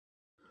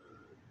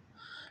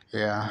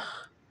Yeah.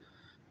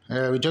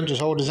 We took this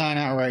whole design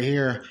out right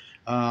here,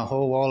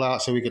 whole wall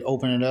out, so we could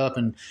open it up,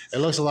 and it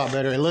looks a lot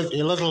better. It looked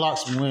a lot.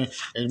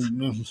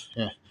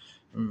 Yeah.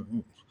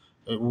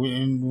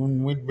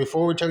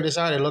 Before we took this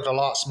out, it looked a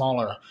lot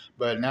smaller.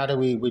 But now that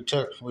we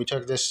took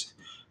this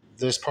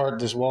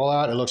wall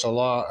out, it looks a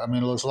lot. I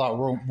mean, it looks a lot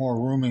more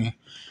roomy.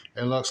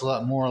 It looks a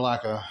lot more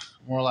like a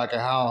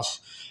house.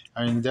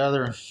 I mean,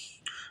 the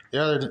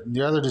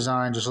other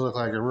design just looked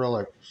like a real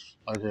like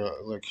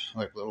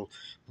little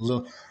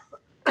little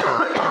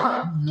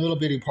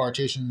bitty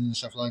partitions and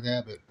stuff like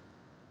that, but it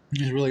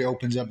just really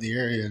opens up the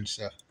area and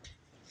stuff.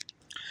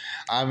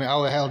 I mean,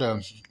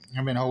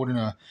 I've been holding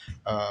a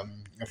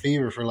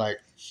fever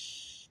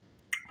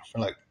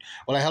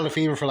I held a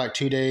fever for like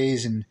 2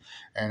 days, and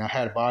I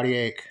had a body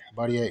ache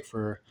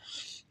for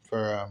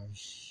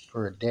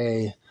a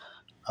day.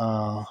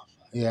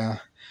 Yeah,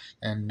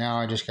 and now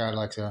I just got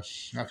I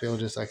feel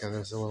just like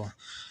there's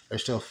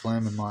still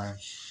phlegm in my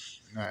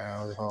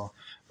the whole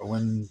a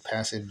wind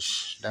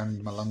passage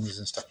down my lungs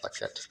and stuff like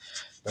that.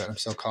 But I'm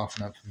still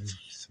coughing up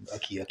some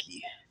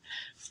yucky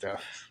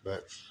stuff.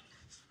 But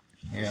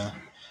yeah,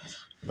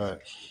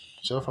 but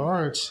so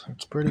far it's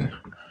pretty.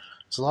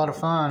 It's a lot of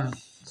fun.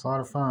 It's a lot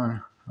of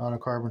fun. A lot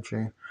of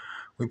carpentry.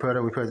 We put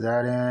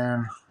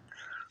that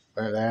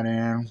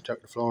in,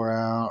 took the floor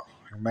out,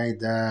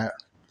 made that.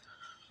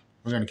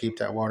 We're gonna keep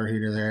that water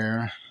heater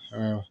there.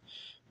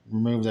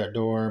 Remove that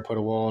door, put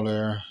a wall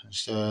there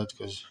instead,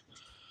 because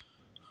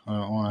I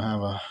don't want to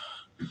have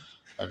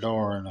a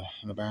door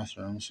in the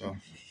bathroom. So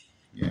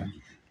yeah,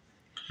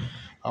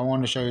 I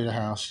wanted to show you the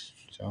house.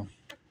 So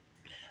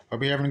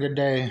hope you're having a good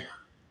day.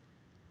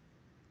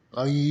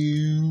 Love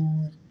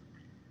you.